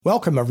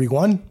Welcome,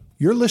 everyone.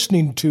 You're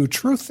listening to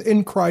Truth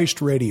in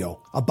Christ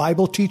Radio, a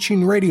Bible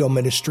teaching radio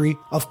ministry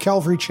of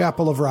Calvary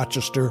Chapel of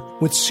Rochester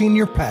with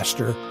Senior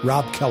Pastor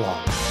Rob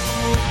Kellogg.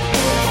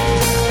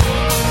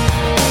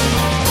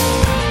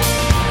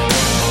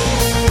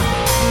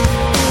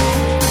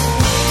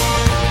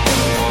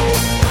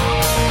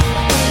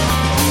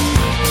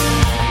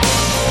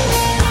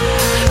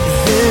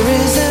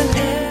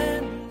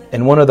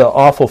 And one of the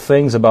awful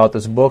things about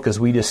this book is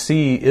we just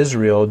see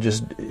Israel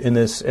just in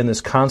this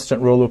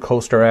constant roller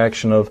coaster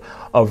action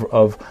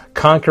of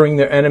conquering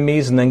their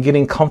enemies and then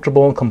getting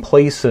comfortable and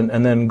complacent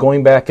and then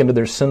going back into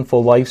their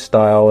sinful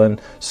lifestyle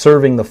and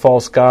serving the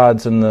false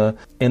gods in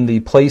the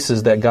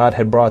places that God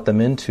had brought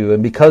them into.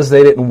 And because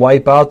they didn't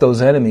wipe out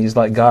those enemies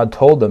like God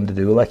told them to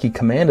do, like He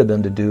commanded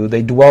them to do,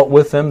 they dwelt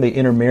with them, they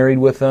intermarried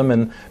with them,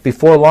 and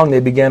before long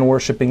they began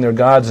worshiping their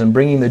gods and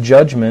bringing the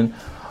judgment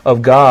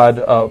of God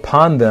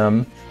upon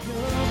them.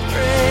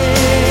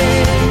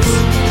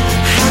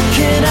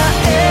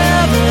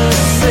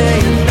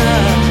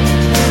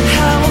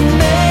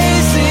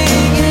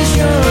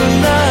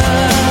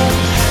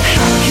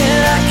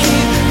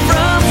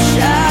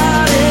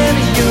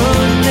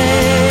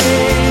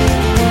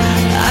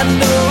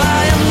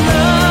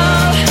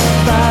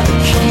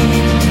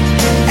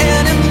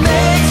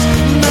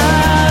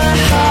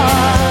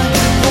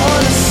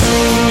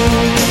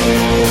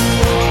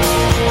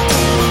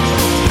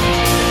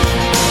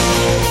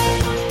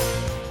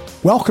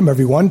 Welcome,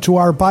 everyone, to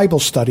our Bible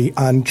study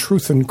on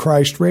Truth in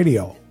Christ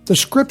Radio. The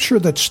scripture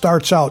that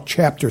starts out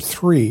chapter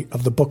 3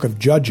 of the book of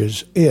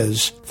Judges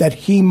is that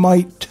He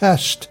might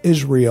test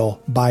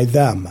Israel by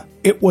them.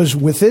 It was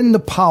within the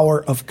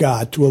power of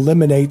God to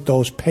eliminate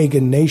those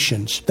pagan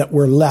nations that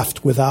were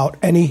left without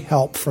any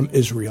help from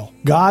Israel.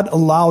 God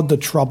allowed the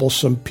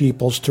troublesome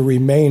peoples to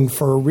remain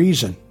for a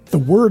reason. The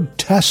word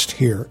test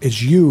here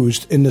is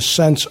used in the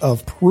sense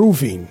of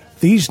proving.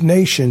 These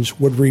nations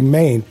would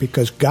remain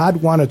because God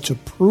wanted to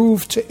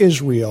prove to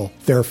Israel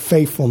their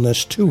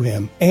faithfulness to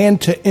Him and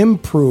to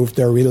improve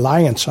their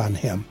reliance on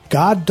Him.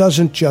 God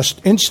doesn't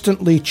just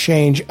instantly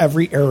change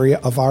every area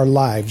of our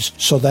lives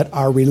so that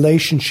our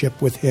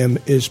relationship with Him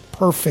is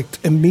perfect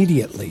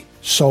immediately.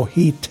 So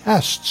He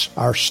tests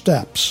our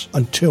steps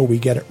until we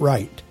get it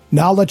right.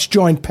 Now let's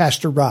join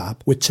Pastor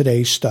Rob with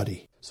today's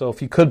study. So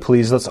if you could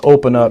please, let's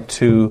open up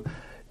to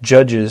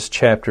Judges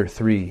chapter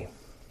 3.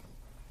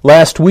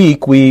 Last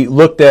week we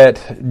looked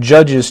at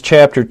Judges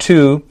chapter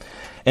 2,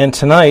 and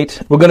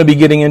tonight we're going to be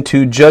getting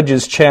into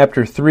Judges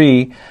chapter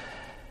 3.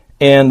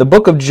 And the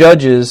book of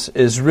Judges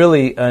is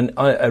really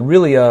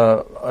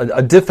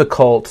a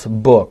difficult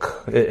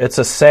book. It's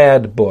a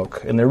sad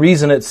book, and the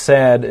reason it's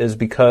sad is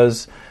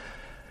because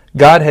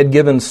God had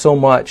given so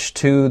much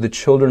to the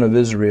children of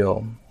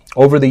Israel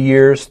over the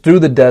years through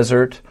the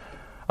desert.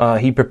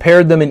 He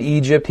prepared them in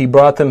Egypt. He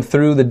brought them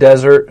through the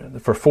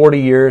desert for 40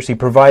 years. He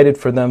provided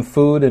for them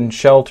food and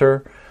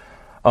shelter,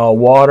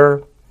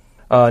 water,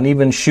 and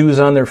even shoes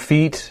on their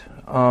feet.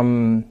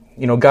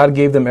 God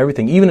gave them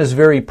everything, even His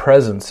very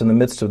presence in the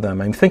midst of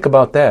them. I mean, think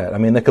about that. I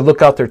mean, they could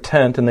look out their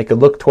tent and they could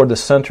look toward the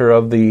center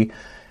of the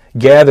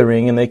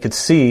gathering and they could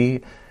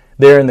see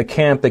there in the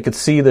camp, they could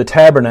see the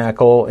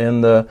tabernacle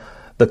and the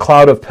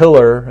cloud of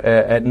pillar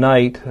at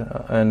night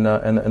and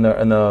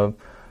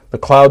the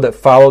cloud that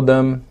followed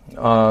them,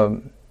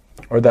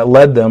 or that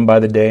led them by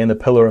the day, and the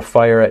pillar of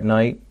fire at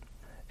night.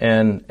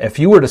 And if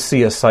you were to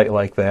see a sight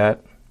like that,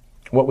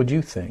 what would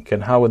you think?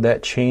 And how would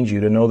that change you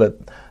to know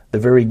that the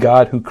very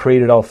God who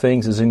created all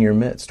things is in your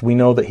midst? We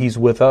know that He's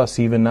with us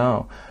even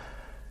now,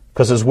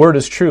 because His word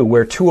is true.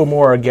 Where two or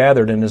more are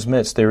gathered in His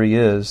midst, there He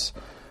is.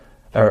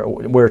 Or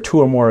where two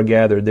or more are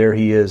gathered, there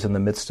He is in the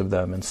midst of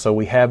them. And so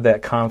we have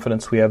that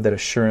confidence, we have that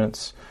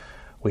assurance,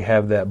 we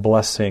have that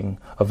blessing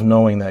of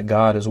knowing that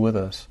God is with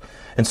us.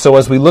 And so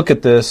as we look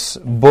at this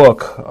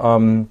book,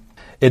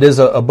 it is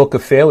a book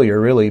of failure,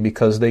 really,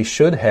 because they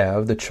should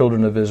have, the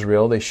children of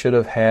Israel, they should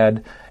have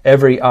had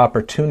every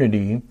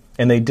opportunity,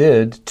 and they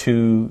did,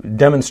 to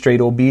demonstrate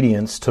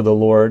obedience to the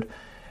Lord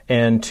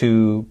and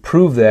to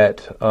prove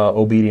that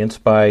obedience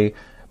by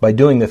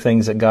doing the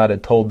things that God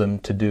had told them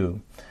to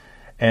do.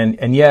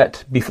 And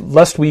yet,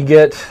 lest we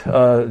get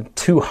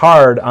too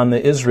hard on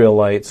the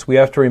Israelites, we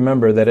have to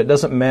remember that it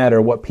doesn't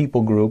matter what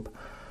people group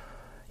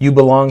you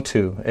belong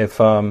to. If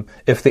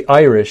the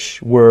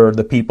Irish were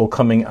the people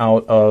coming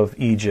out of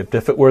Egypt,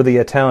 if it were the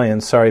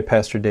Italians, sorry,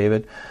 Pastor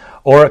David,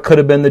 or it could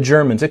have been the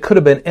Germans, it could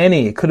have been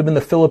it could have been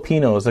the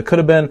Filipinos, it could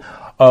have been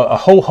a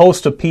whole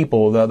host of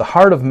people. The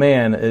heart of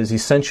man is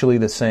essentially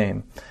the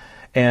same.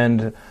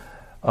 And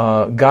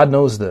God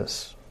knows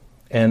this.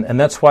 And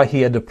that's why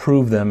He had to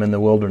prove them in the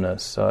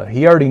wilderness.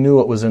 He already knew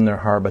what was in their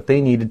heart, but they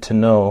needed to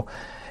know.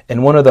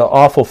 And one of the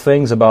awful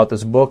things about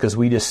this book is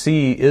we just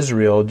see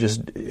Israel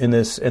just in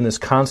this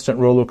constant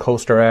roller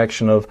coaster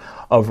action of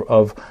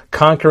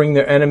conquering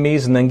their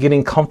enemies and then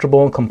getting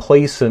comfortable and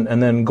complacent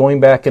and then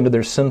going back into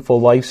their sinful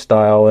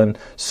lifestyle and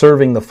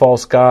serving the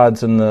false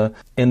gods in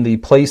the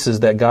places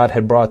that God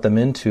had brought them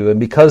into. And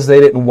because they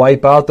didn't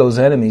wipe out those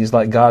enemies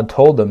like God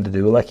told them to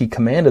do, like He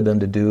commanded them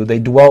to do, they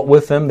dwelt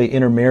with them, they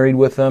intermarried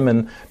with them,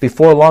 and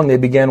before long they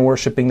began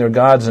worshiping their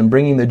gods and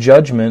bringing the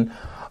judgment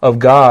of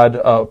God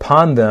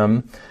upon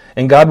them.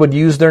 And God would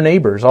use their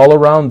neighbors all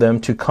around them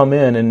to come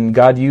in, and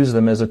God used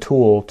them as a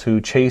tool to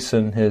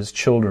chasten His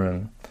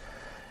children.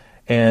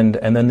 And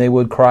then they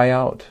would cry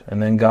out,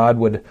 and then God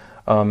would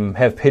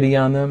have pity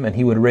on them, and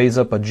He would raise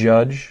up a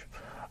judge,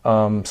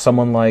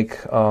 someone like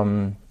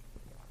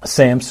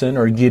Samson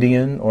or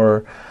Gideon,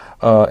 or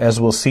as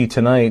we'll see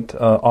tonight,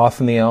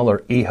 Othniel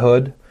or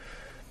Ehud.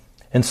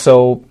 And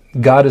so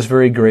God is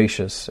very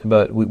gracious,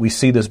 but we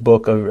see this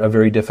book a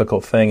very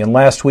difficult thing. And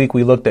last week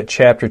we looked at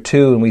chapter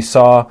 2, and we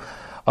saw.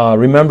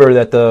 Remember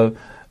that the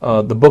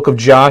book of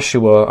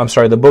Joshua,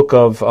 the book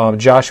of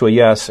Joshua,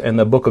 yes, and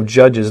the book of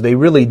Judges, they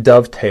really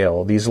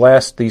dovetail. These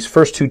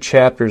first two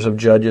chapters of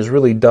Judges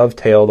really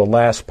dovetail the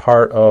last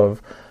part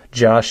of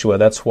Joshua.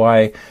 That's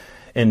why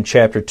in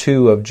chapter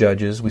 2 of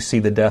Judges we see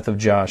the death of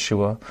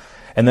Joshua.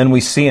 And then we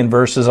see in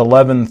verses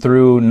 11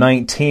 through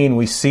 19,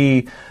 we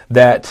see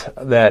that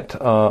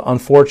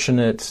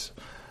unfortunate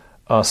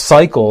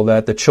cycle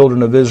that the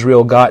children of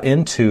Israel got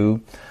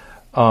into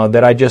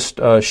that I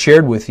just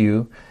shared with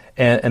you,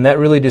 and that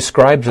really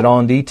describes it all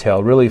in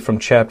detail, really from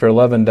chapter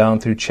 11 down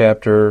through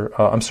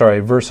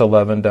verse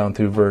 11 down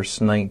through verse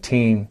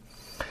 19.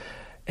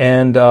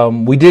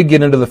 And we did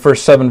get into the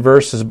first 7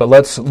 verses, but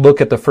let's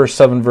look at the first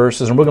 7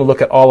 verses, and we're going to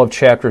look at all of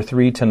chapter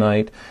 3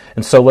 tonight.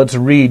 And so let's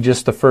read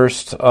just the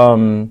first 6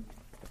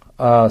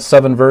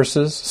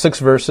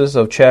 verses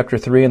of chapter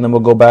 3, and then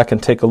we'll go back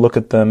and take a look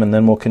at them, and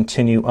then we'll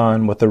continue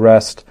on with the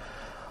rest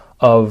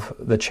of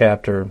the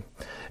chapter.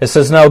 It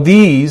says, "Now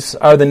these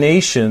are the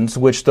nations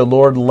which the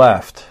Lord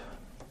left."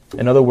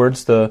 In other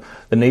words, the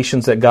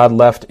nations that God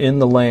left in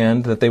the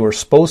land that they were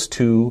supposed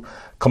to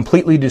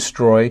completely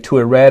destroy, to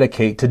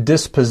eradicate, to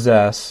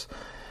dispossess.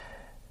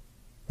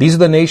 These are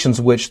the nations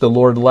which the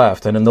Lord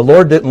left. And the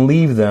Lord didn't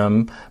leave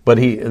them, but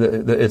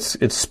it's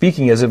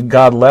speaking as if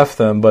God left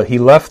them, but He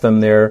left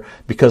them there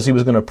because He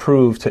was going to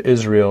prove to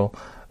Israel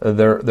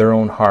their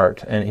own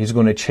heart, and He's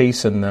going to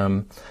chasten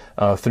them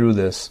through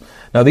this.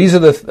 Now these are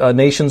the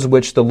nations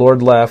which the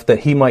Lord left, that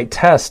He might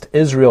test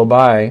Israel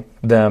by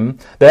them,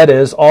 that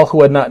is, all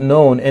who had not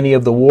known any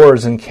of the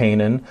wars in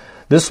Canaan.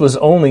 This was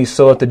only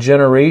so that the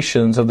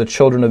generations of the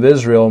children of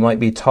Israel might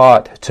be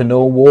taught to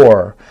know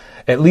war,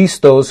 at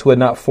least those who had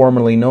not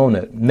formerly known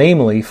it,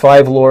 namely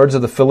 5 lords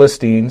of the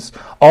Philistines,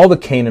 all the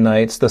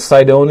Canaanites, the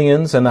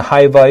Sidonians, and the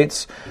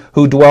Hivites,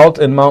 who dwelt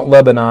in Mount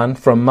Lebanon,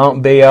 from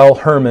Mount Baal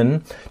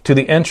Hermon to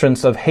the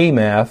entrance of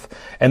Hamath,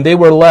 and they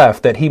were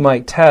left that He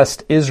might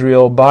test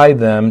Israel by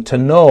them to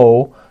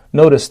know.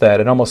 Notice that.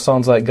 It almost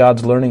sounds like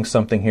God's learning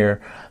something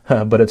here,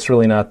 but it's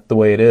really not the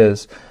way it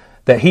is.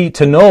 That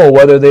to know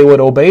whether they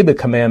would obey the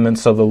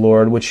commandments of the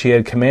Lord, which He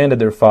had commanded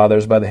their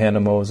fathers by the hand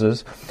of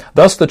Moses.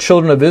 Thus the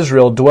children of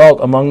Israel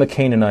dwelt among the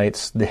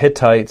Canaanites, the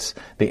Hittites,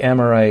 the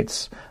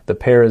Amorites, the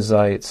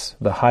Perizzites,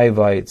 the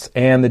Hivites,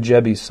 and the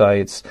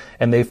Jebusites,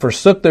 and they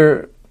took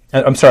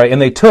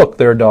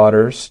their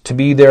daughters to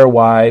be their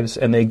wives,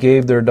 and they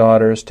gave their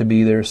daughters to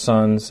be their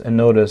sons. And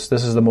notice,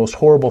 this is the most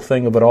horrible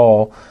thing of it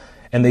all.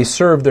 And they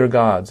served their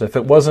gods. If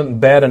it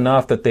wasn't bad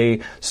enough that they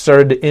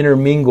started to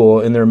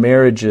intermingle in their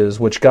marriages,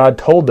 which God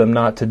told them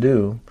not to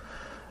do,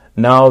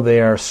 now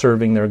they are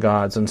serving their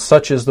gods. And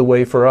such is the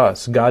way for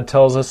us. God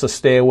tells us to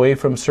stay away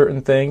from certain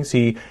things.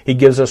 He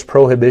gives us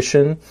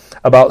prohibition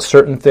about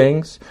certain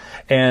things.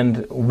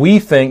 And we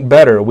think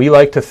better. We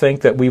like to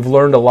think that we've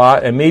learned a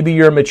lot, and maybe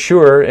you're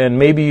mature, and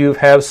maybe you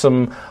have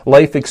some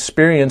life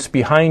experience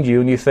behind you,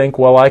 and you think,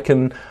 well, I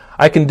can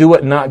do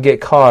it and not get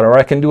caught, or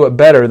I can do it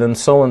better than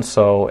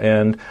so-and-so,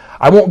 and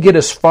I won't get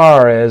as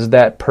far as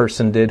that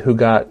person did who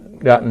got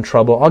in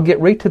trouble. I'll get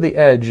right to the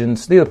edge, and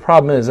see, the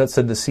problem is that's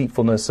the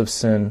deceitfulness of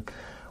sin.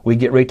 We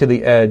get right to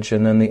the edge,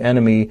 and then the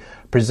enemy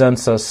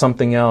presents us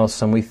something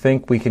else, and we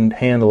think we can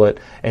handle it,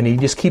 and he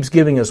just keeps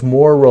giving us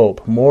more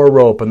rope,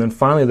 and then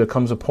finally there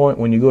comes a point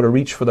when you go to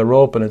reach for the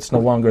rope, and it's no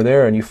longer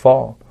there, and you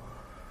fall.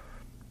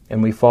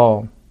 And we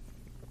fall.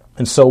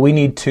 And so we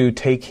need to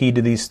take heed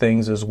to these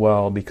things as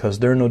well, because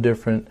they're no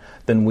different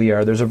than we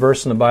are. There's a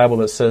verse in the Bible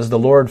that says, "The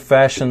Lord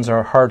fashions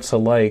our hearts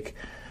alike,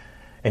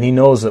 and He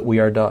knows that we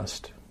are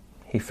dust."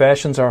 He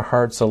fashions our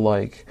hearts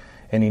alike,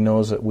 and He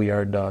knows that we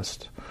are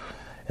dust.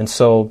 And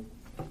so,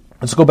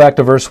 let's go back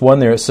to verse 1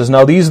 there. It says,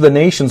 "Now these are the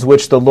nations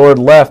which the Lord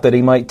left, that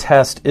He might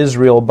test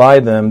Israel by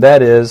them,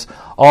 that is,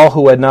 all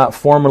who had not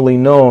formerly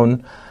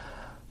known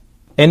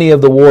any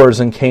of the wars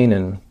in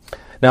Canaan."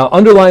 Now,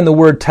 underline the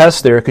word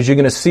test there, because you're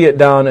going to see it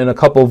down in a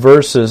couple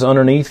verses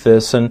underneath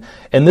this. And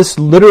this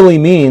literally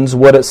means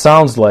what it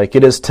sounds like.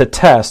 It is to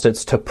test.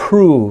 It's to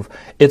prove.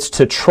 It's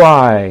to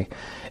try.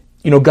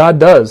 God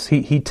does.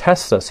 He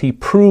tests us. He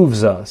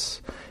proves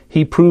us.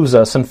 He proves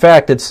us. In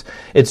fact,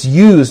 it's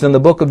used in the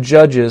book of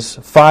Judges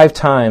 5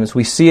 times.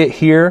 We see it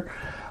here.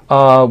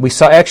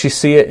 Actually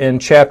see it in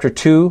chapter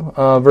 2,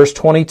 verse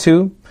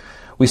 22.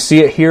 We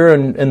see it here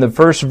in the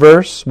first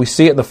verse. We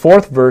see it in the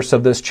 4th verse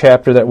of this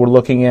chapter that we're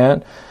looking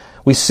at.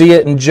 We see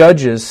it in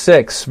Judges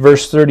 6,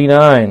 verse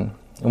 39.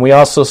 And we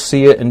also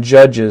see it in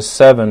Judges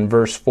 7,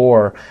 verse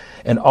 4.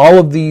 In all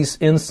of these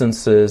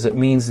instances, it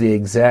means the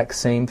exact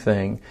same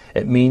thing.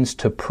 It means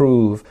to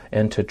prove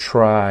and to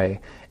try.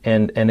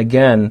 And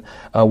again,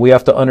 we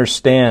have to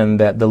understand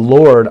that the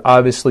Lord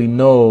obviously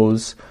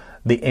knows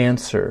the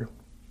answer.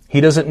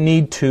 He doesn't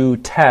need to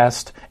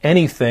test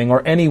anything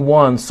or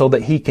anyone so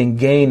that he can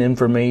gain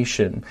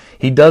information.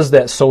 He does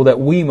that so that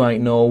we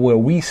might know where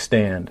we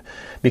stand.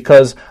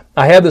 Because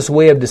I have this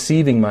way of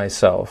deceiving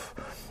myself,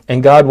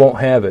 and God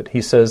won't have it.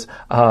 He says,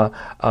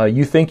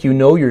 you think you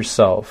know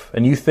yourself,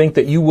 and you think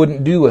that you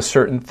wouldn't do a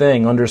certain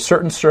thing. Under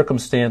certain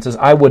circumstances,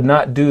 I would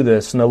not do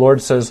this. And the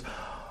Lord says,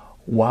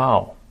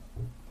 wow,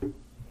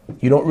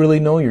 you don't really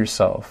know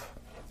yourself.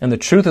 And the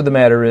truth of the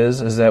matter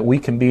is that we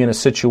can be in a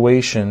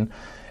situation,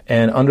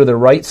 and under the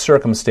right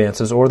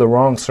circumstances or the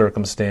wrong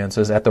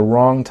circumstances, at the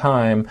wrong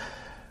time,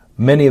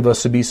 many of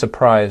us would be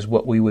surprised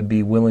what we would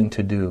be willing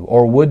to do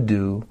or would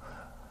do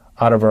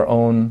out of our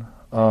own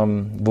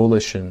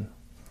volition.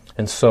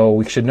 And so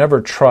we should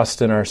never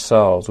trust in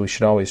ourselves. We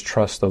should always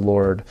trust the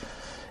Lord.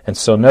 And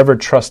so never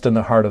trust in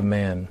the heart of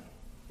man.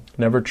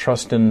 Never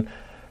trust in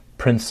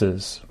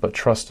princes, but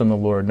trust in the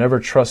Lord. Never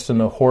trust in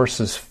the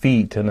horse's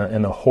feet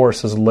and the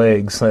horse's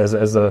legs,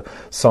 as the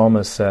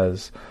psalmist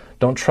says.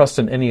 Don't trust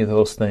in any of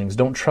those things.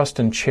 Don't trust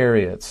in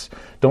chariots.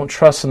 Don't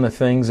trust in the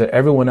things that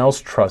everyone else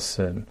trusts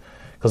in,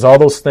 because all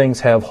those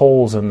things have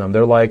holes in them.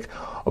 They're like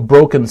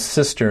broken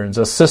cisterns.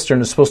 A cistern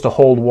is supposed to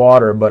hold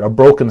water, but a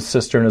broken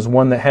cistern is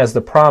one that has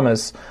the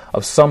promise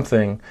of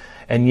something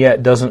and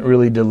yet doesn't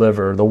really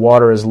deliver. The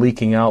water is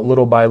leaking out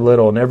little by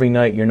little, and every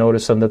night you're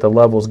noticing that the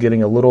level is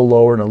getting a little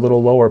lower and a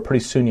little lower.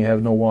 Pretty soon you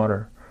have no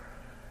water.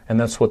 And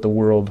that's what the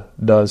world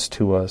does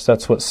to us.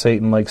 That's what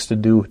Satan likes to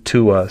do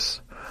to us.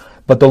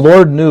 But the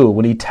Lord knew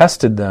when he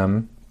tested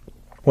them,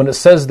 when it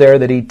says there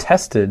that he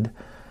tested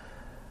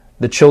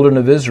the children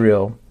of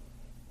Israel,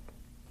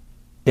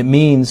 it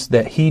means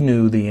that he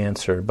knew the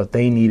answer, but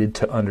they needed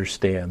to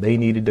understand. They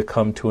needed to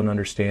come to an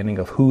understanding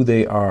of who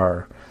they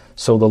are.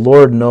 So the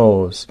Lord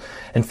knows.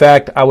 In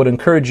fact, I would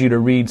encourage you to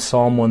read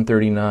Psalm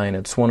 139.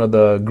 It's one of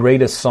the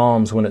greatest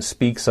psalms when it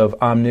speaks of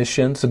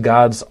omniscience,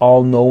 God's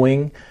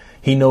all-knowing.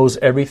 He knows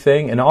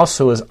everything, and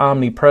also his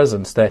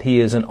omnipresence, that he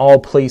is in all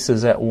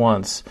places at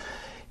once.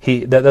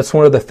 That's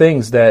one of the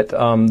things that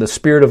the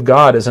Spirit of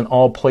God is in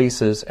all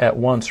places at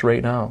once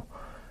right now.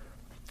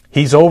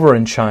 He's over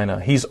in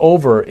China. He's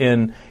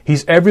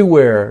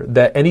everywhere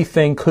that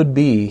anything could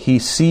be. He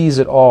sees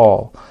it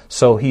all.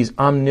 So he's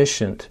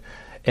omniscient.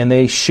 And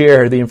they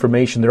share the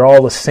information. They're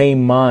all the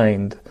same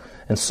mind.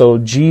 And so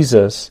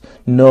Jesus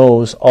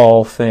knows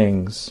all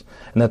things.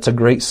 And that's a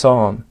great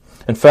psalm.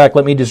 In fact,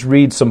 let me just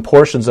read some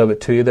portions of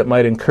it to you that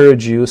might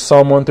encourage you.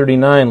 Psalm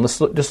 139,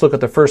 just look at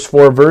the first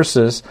 4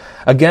 verses.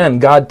 Again,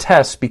 God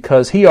tests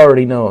because he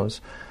already knows.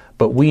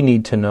 But we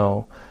need to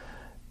know,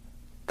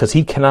 because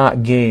he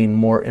cannot gain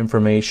more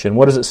information.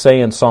 What does it say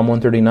in Psalm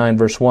 139,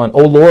 verse 1? O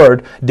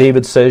Lord,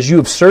 David says, you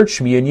have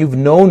searched me and you've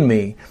known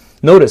me.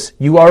 Notice,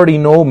 you already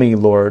know me,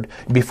 Lord.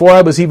 Before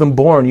I was even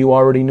born, you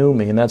already knew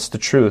me, and that's the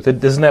truth.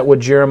 Isn't that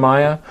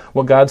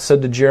what God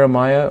said to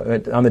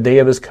Jeremiah on the day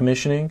of his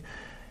commissioning?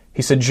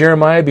 He said,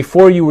 Jeremiah,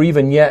 before you were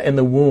even yet in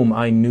the womb,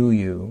 I knew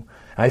you.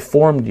 I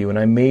formed you and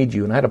I made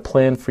you, and I had a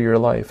plan for your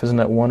life. Isn't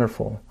that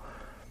wonderful?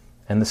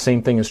 And the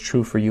same thing is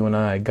true for you and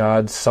I.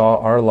 God saw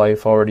our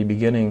life already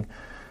beginning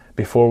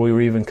before we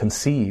were even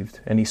conceived,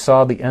 and he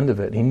saw the end of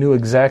it. He knew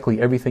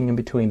exactly everything in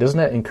between. Doesn't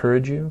that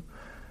encourage you?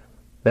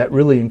 That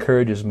really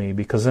encourages me,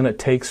 because then it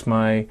takes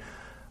my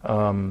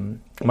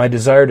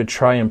desire to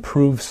try and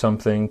prove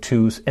something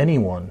to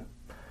anyone.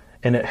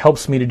 And it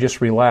helps me to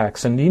just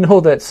relax. And you know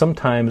that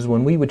sometimes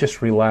when we would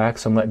just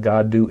relax and let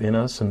God do in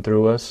us and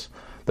through us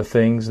the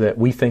things that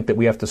we think that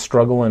we have to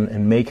struggle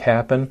and make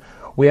happen,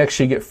 we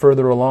actually get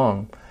further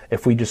along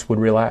if we just would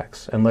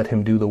relax and let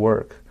him do the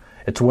work.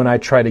 It's when I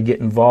try to get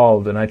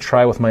involved and I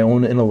try with my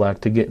own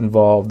intellect to get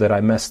involved that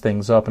I mess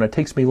things up, and it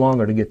takes me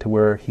longer to get to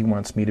where he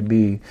wants me to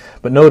be.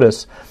 But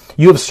notice,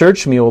 you have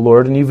searched me, O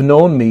Lord, and you've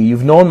known me.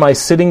 You've known my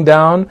sitting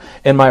down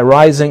and my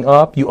rising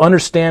up. You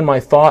understand my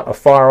thought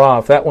afar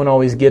off. That one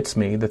always gets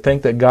me, to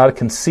think that God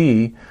can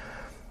see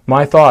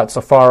my thoughts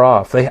afar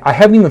off. I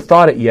haven't even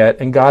thought it yet,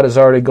 and God is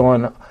already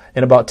going,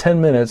 in about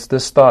 10 minutes,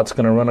 this thought's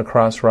going to run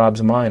across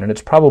Rob's mind, and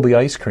it's probably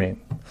ice cream.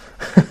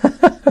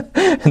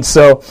 And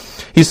so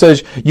he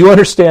says, you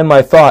understand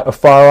my thought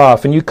afar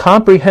off, and you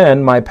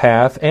comprehend my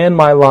path and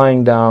my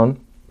lying down,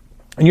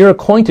 and you're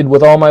acquainted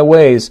with all my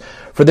ways.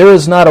 For there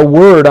is not a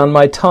word on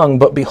my tongue,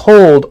 but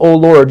behold, O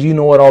Lord, you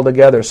know it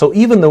altogether. So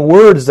even the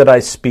words that I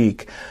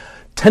speak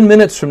 10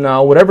 minutes from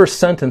now, whatever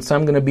sentence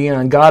I'm going to be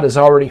on, God has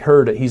already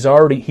heard it. He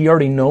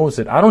already knows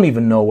it. I don't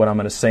even know what I'm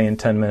going to say in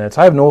 10 minutes.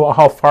 I have no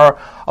how far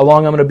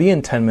along I'm going to be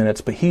in 10 minutes,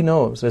 but He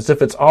knows, as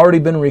if it's already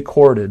been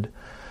recorded.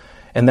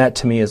 And that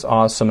to me is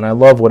awesome, and I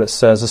love what it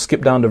says. Let's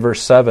skip down to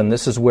verse 7.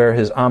 This is where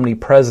His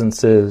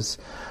omnipresence is.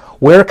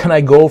 Where can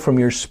I go from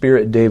your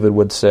Spirit, David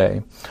would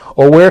say?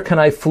 Or where can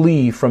I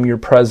flee from your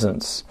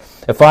presence?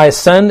 If I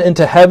ascend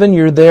into heaven,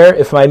 you're there.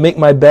 If I make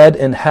my bed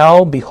in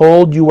hell,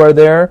 behold, you are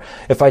there.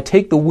 If I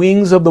take the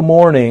wings of the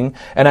morning,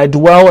 and I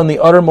dwell in the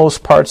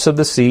uttermost parts of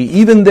the sea,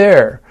 even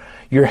there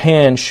your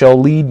hand shall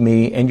lead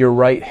me, and your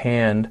right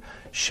hand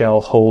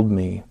shall hold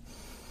me.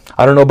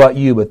 I don't know about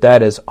you, but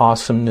that is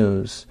awesome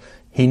news.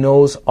 He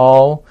knows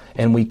all,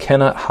 and we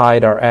cannot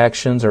hide our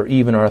actions or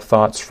even our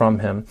thoughts from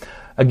Him.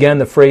 Again,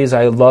 the phrase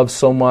I love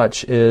so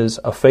much is,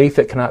 a faith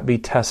that cannot be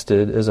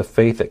tested is a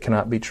faith that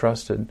cannot be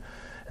trusted.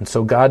 And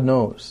so God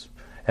knows,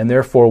 and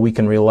therefore we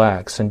can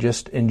relax and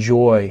just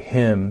enjoy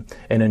Him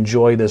and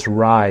enjoy this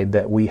ride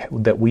that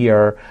we're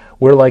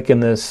like in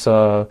this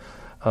roller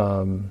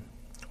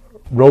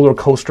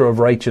coaster of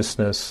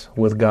righteousness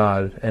with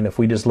God, and if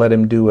we just let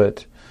Him do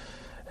it.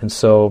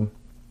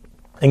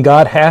 And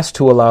God has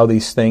to allow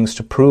these things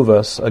to prove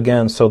us,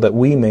 again, so that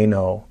we may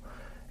know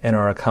and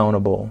are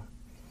accountable.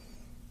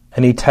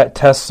 And He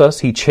tests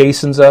us, He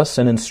chastens us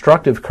in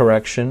instructive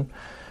correction,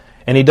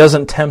 and He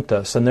doesn't tempt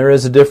us. And there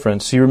is a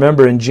difference. You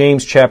remember in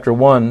James chapter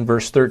 1,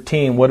 verse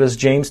 13, what does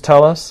James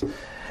tell us?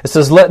 It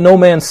says, let no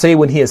man say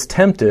when he is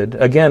tempted,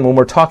 again, when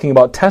we're talking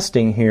about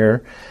testing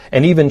here,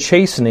 and even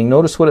chastening,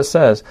 notice what it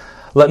says.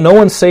 Let no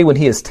one say when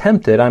he is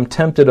tempted, I'm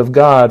tempted of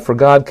God, for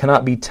God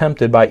cannot be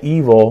tempted by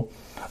evil,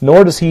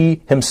 nor does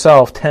He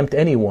Himself tempt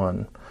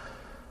anyone.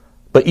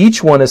 But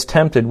each one is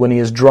tempted when he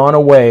is drawn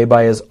away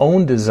by his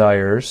own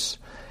desires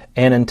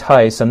and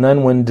enticed. And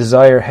then when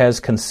desire has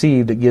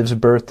conceived, it gives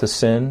birth to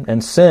sin.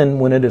 And sin,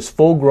 when it is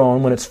full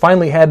grown, when it's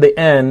finally had the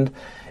end,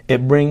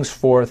 it brings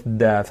forth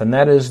death. And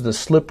that is the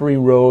slippery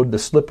road, the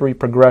slippery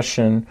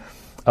progression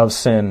of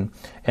sin.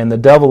 And the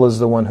devil is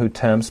the one who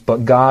tempts,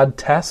 but God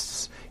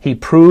tests, He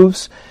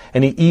proves,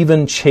 and He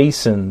even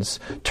chastens.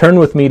 Turn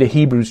with me to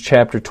Hebrews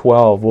chapter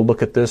 12. We'll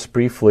look at this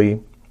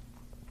briefly.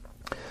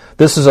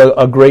 This is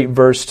a great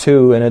verse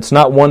too, and it's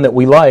not one that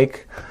we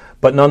like,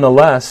 but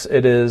nonetheless,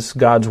 it is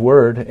God's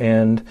Word,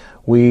 and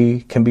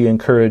we can be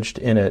encouraged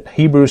in it.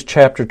 Hebrews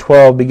chapter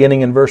 12,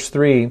 beginning in verse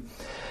 3,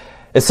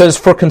 it says,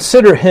 for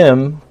consider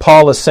Him,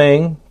 Paul is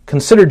saying,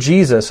 consider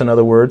Jesus, in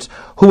other words,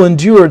 who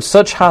endured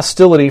such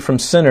hostility from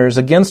sinners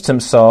against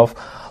Himself,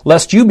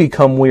 lest you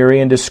become weary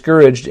and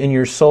discouraged in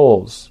your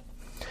souls.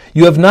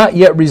 You have not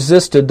yet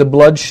resisted the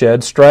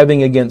bloodshed,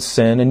 striving against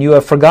sin, and you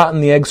have forgotten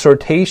the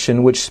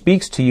exhortation which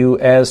speaks to you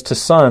as to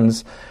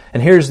sons.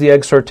 And here's the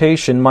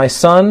exhortation, my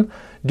son,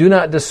 do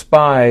not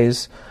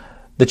despise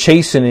the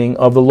chastening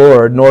of the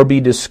Lord, nor be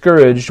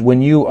discouraged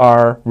when you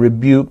are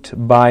rebuked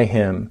by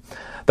Him.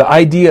 The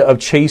idea of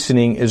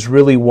chastening is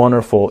really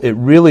wonderful. It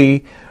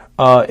really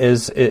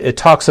it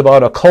talks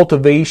about a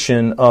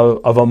cultivation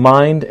of a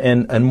mind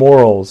and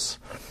morals,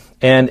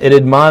 and it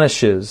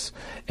admonishes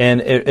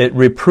and it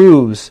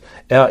reproves,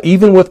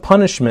 even with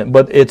punishment.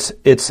 But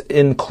it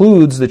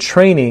includes the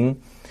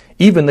training,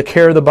 even the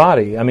care of the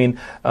body. I mean,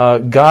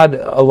 God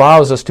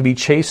allows us to be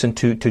chastened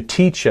to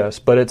teach us,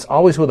 but it's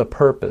always with a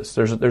purpose.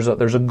 There's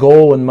a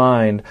goal in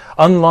mind.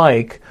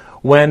 Unlike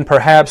when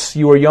perhaps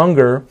you were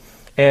younger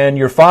and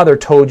your father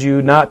told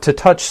you not to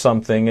touch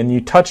something, and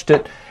you touched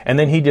it, and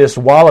then he just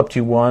walloped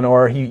you one,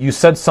 or you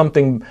said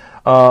something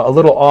a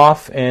little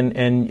off,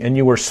 and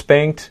you were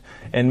spanked,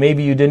 and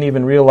maybe you didn't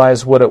even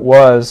realize what it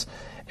was,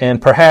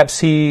 and perhaps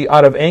he,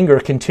 out of anger,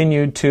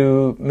 continued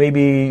to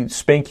maybe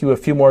spank you a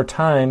few more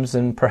times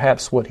than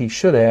perhaps what he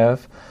should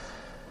have.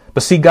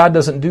 But see, God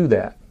doesn't do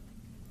that.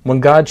 When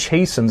God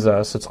chastens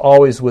us, it's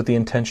always with the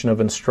intention of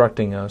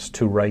instructing us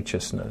to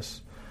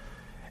righteousness.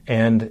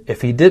 And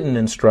if He didn't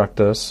instruct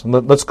us,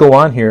 let's go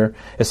on here.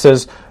 It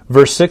says,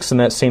 verse 6 in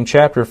that same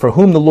chapter, for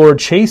whom the Lord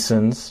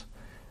chastens,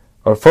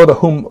 or for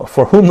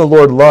whom the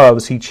Lord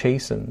loves, He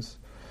chastens,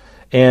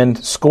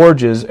 and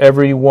scourges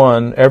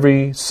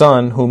every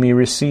son whom He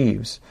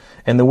receives.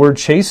 And the word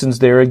chastens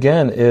there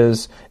again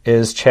is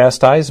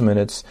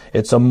chastisement.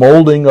 It's a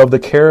molding of the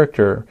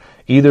character,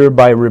 either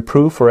by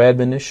reproof or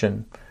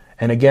admonition.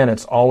 And again,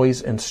 it's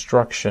always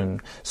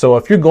instruction. So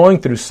if you're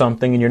going through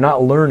something and you're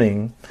not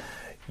learning,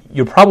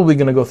 you're probably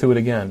going to go through it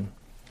again.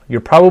 You're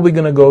probably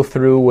going to go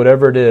through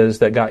whatever it is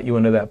that got you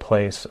into that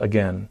place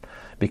again.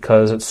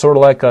 Because it's sort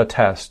of like a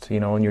test. You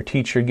know, when your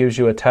teacher gives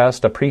you a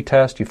test, a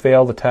pre-test, you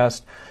fail the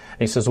test, and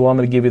he says, well, I'm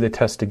going to give you the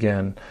test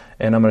again,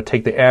 and I'm going to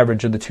take the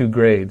average of the 2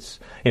 grades.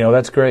 You know,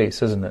 that's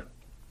grace, isn't it?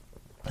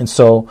 And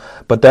so,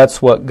 but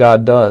that's what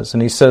God does.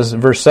 And He says,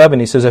 verse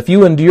 7, He says, if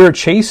you endure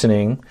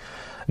chastening,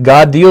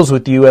 God deals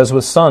with you as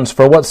with sons.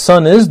 For what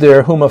son is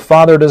there whom a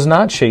father does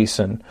not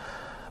chasten?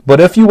 But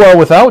if you are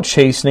without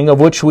chastening, of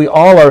which we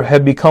all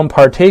have become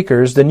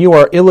partakers, then you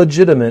are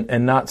illegitimate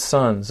and not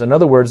sons. In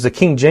other words, the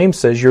King James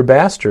says you're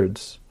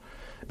bastards.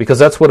 Because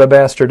that's what a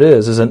bastard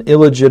is an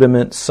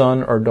illegitimate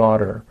son or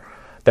daughter.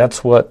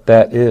 That's what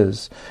that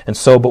is. And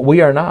so, but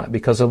we are not,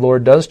 because the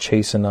Lord does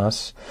chasten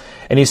us.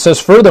 And he says,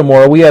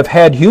 furthermore, we have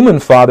had human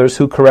fathers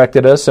who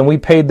corrected us, and we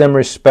paid them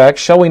respect.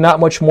 Shall we not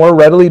much more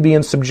readily be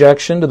in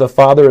subjection to the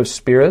Father of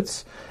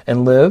spirits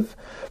and live?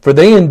 For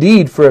they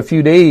indeed for a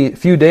few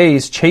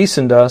days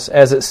chastened us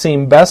as it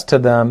seemed best to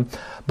them,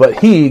 but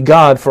he,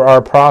 God, for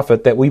our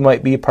profit, that we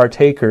might be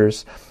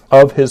partakers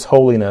of his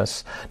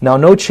holiness. Now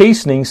no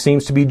chastening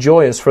seems to be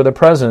joyous for the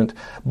present,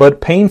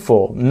 but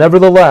painful.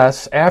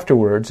 Nevertheless,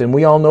 afterwards, and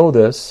we all know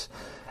this,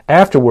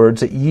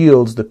 afterwards it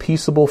yields the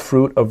peaceable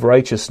fruit of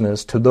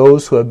righteousness to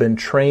those who have been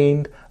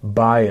trained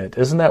by it.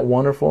 Isn't that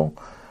wonderful?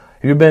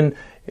 You've been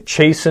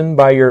chastened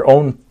by your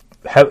own,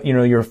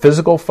 your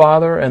physical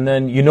father, and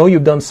then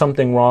you've done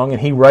something wrong,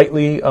 and he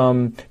rightly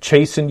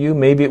chastened you.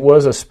 Maybe it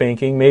was a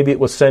spanking. Maybe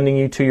it was sending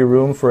you to your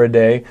room for a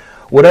day.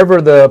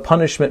 Whatever the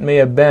punishment may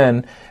have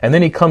been, and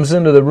then he comes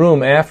into the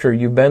room after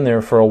you've been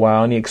there for a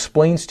while, and he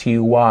explains to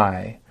you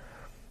why.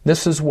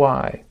 This is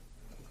why.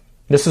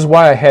 This is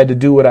why I had to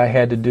do what I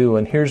had to do,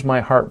 and here's my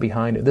heart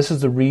behind it. This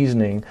is the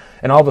reasoning,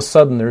 and all of a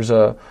sudden there's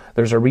a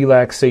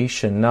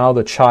relaxation. Now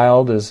the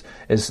child is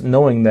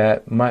knowing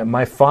that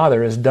my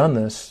father has done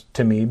this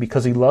to me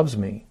because he loves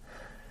me.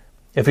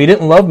 If he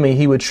didn't love me,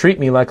 he would treat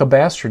me like a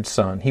bastard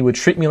son. He would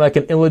treat me like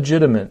an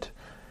illegitimate,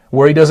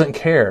 where he doesn't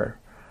care.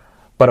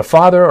 But a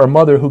father or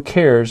mother who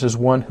cares is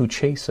one who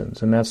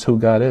chastens, and that's who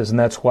God is. And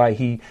that's why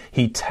he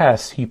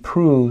tests, he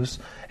proves,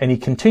 and he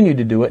continued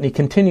to do it, and he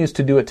continues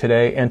to do it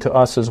today, and to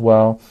us as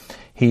well.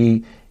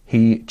 He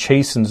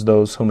chastens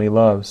those whom he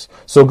loves.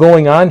 So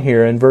going on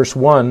here in verse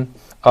 1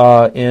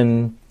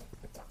 in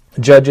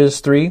Judges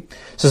 3, it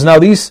says, Now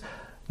these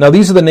are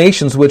the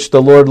nations which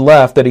the Lord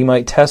left, that he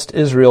might test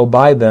Israel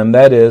by them,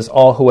 that is,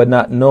 all who had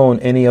not known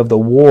any of the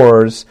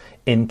wars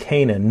in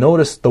Canaan.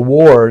 Notice the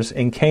wars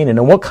in Canaan.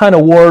 And what kind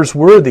of wars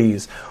were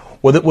these?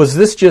 Was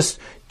this just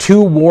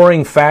two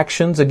warring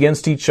factions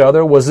against each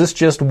other? Was this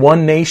just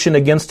one nation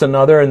against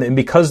another? And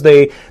because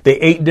they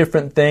ate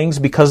different things,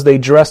 because they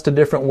dressed a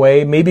different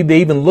way, maybe they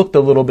even looked a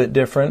little bit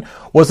different.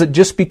 Was it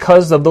just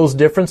because of those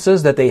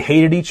differences that they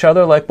hated each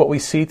other like what we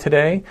see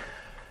today?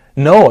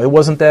 No, it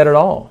wasn't that at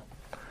all.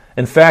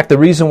 In fact, the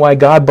reason why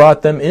God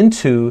brought them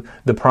into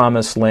the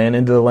promised land,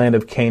 into the land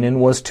of Canaan,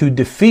 was to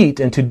defeat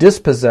and to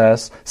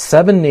dispossess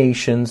 7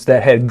 nations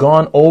that had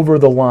gone over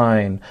the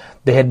line.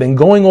 They had been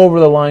going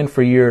over the line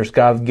for years.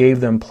 God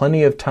gave them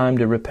plenty of time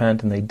to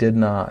repent, and they did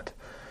not.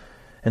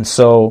 And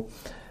so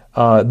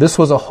this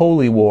was a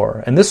holy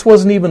war. And this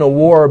wasn't even a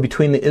war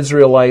between the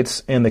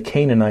Israelites and the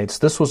Canaanites.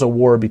 This was a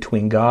war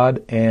between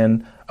God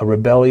and a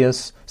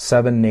rebellious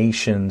 7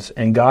 nations,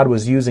 and God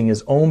was using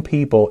his own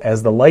people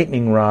as the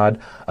lightning rod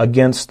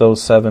against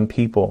those 7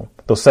 nations.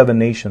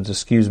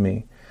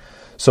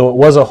 So it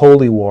was a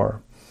holy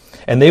war,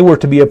 and they were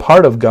to be a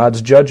part of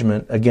God's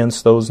judgment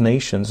against those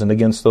nations and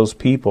against those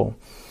people.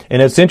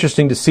 And it's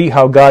interesting to see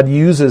how God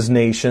uses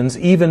nations,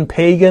 even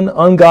pagan,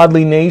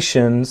 ungodly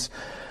nations,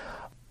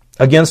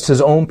 against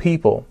his own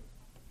people.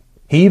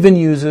 He even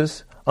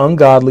uses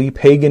ungodly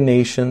pagan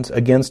nations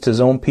against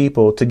his own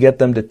people to get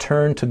them to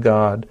turn to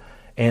God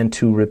and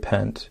to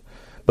repent.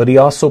 But he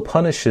also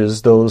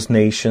punishes those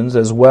nations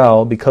as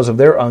well because of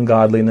their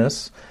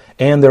ungodliness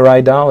and their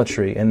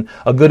idolatry. And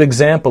a good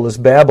example is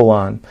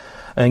Babylon.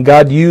 And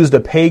God used a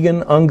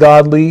pagan,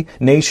 ungodly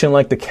nation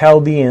like the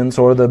Chaldeans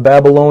or the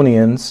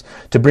Babylonians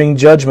to bring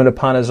judgment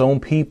upon his own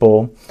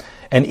people,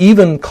 and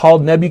even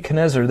called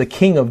Nebuchadnezzar, the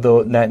king of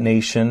that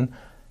nation,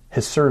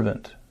 his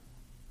servant.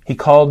 He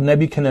called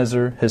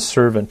Nebuchadnezzar his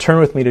servant. Turn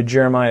with me to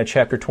Jeremiah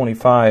chapter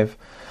 25.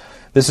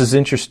 This is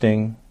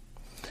interesting.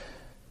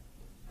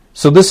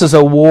 So this is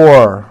a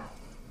war,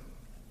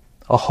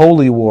 a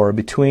holy war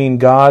between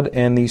God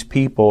and these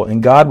people.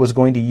 And God was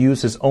going to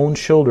use his own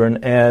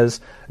children as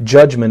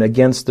judgment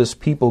against this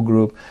people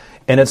group.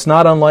 And it's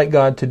not unlike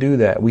God to do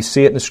that. We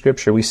see it in the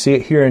Scripture. We see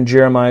it here in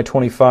Jeremiah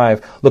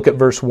 25. Look at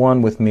verse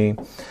 1 with me.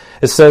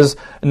 It says,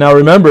 now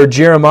remember,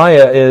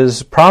 Jeremiah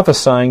is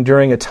prophesying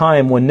during a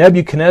time when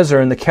Nebuchadnezzar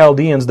and the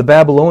Chaldeans, the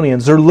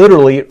Babylonians, they're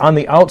literally on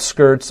the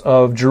outskirts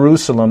of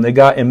Jerusalem. They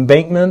got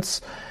embankments,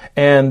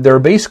 and they're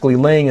basically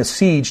laying a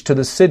siege to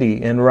the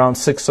city in around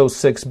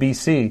 606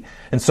 BC.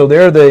 And so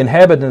there the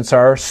inhabitants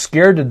are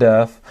scared to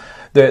death.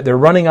 They're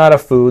running out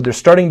of food. They're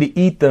starting to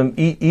eat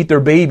their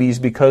babies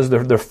because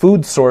their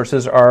food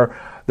sources are,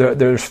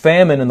 there's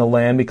famine in the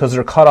land because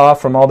they're cut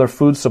off from all their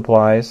food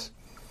supplies.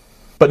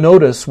 But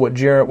notice what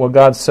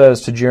God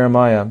says to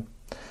Jeremiah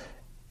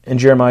in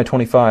Jeremiah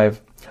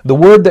 25. The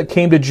word that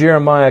came to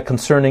Jeremiah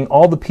concerning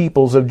all the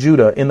peoples of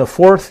Judah in the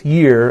 4th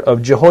year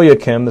of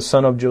Jehoiakim, the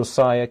son of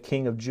Josiah,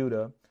 king of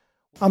Judah.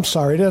 I'm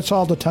sorry, that's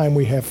all the time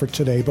we have for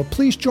today, but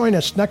please join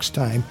us next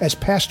time as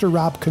Pastor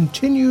Rob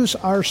continues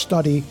our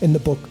study in the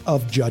book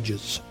of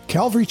Judges.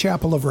 Calvary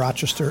Chapel of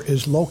Rochester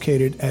is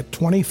located at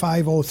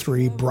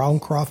 2503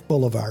 Browncroft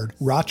Boulevard,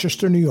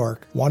 Rochester, New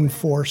York,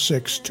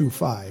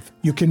 14625.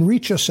 You can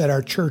reach us at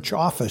our church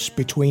office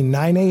between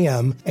 9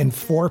 a.m. and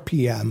 4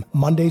 p.m.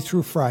 Monday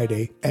through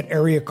Friday at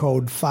area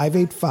code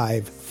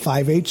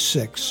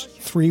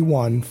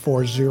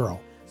 585-586-3140.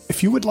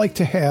 If you would like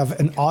to have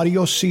an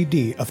audio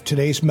CD of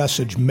today's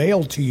message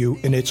mailed to you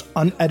in its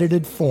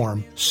unedited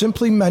form,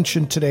 simply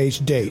mention today's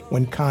date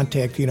when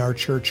contacting our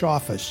church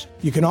office.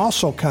 You can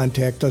also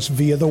contact us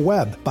via the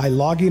web by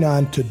logging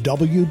on to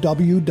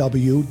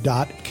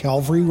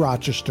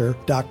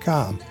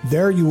www.calvaryrochester.com.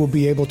 There you will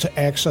be able to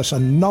access a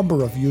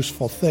number of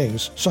useful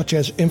things, such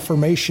as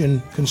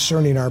information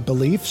concerning our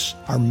beliefs,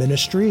 our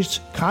ministries,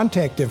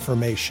 contact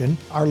information,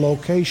 our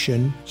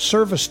location,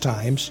 service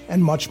times,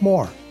 and much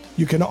more.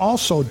 You can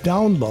also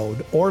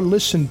download or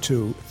listen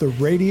to the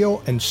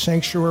radio and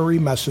sanctuary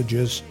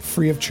messages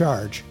free of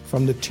charge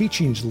from the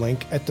teachings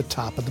link at the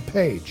top of the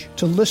page.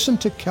 To listen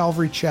to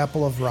Calvary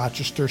Chapel of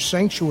Rochester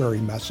sanctuary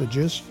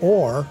messages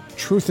or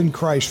Truth in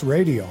Christ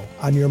Radio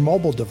on your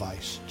mobile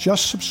device,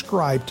 just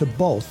subscribe to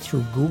both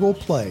through Google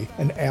Play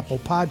and Apple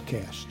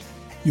Podcast.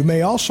 You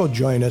may also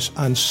join us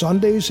on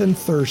Sundays and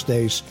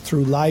Thursdays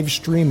through live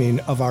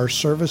streaming of our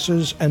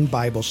services and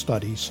Bible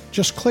studies.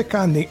 Just click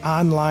on the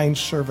online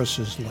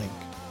services link.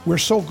 We're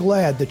so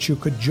glad that you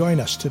could join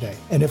us today.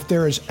 And if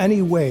there is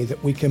any way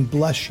that we can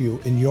bless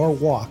you in your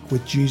walk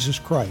with Jesus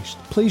Christ,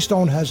 please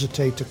don't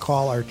hesitate to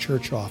call our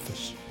church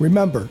office.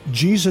 Remember,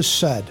 Jesus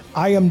said,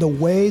 "I am the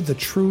way, the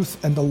truth,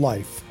 and the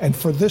life, and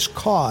for this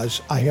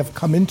cause I have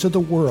come into the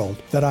world,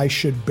 that I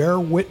should bear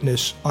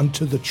witness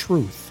unto the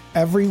truth.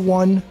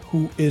 Everyone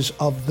who is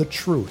of the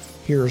truth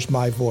hears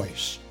my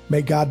voice."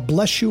 May God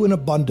bless you in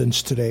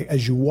abundance today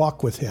as you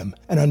walk with Him.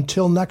 And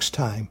until next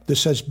time,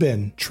 this has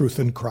been Truth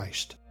in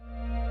Christ.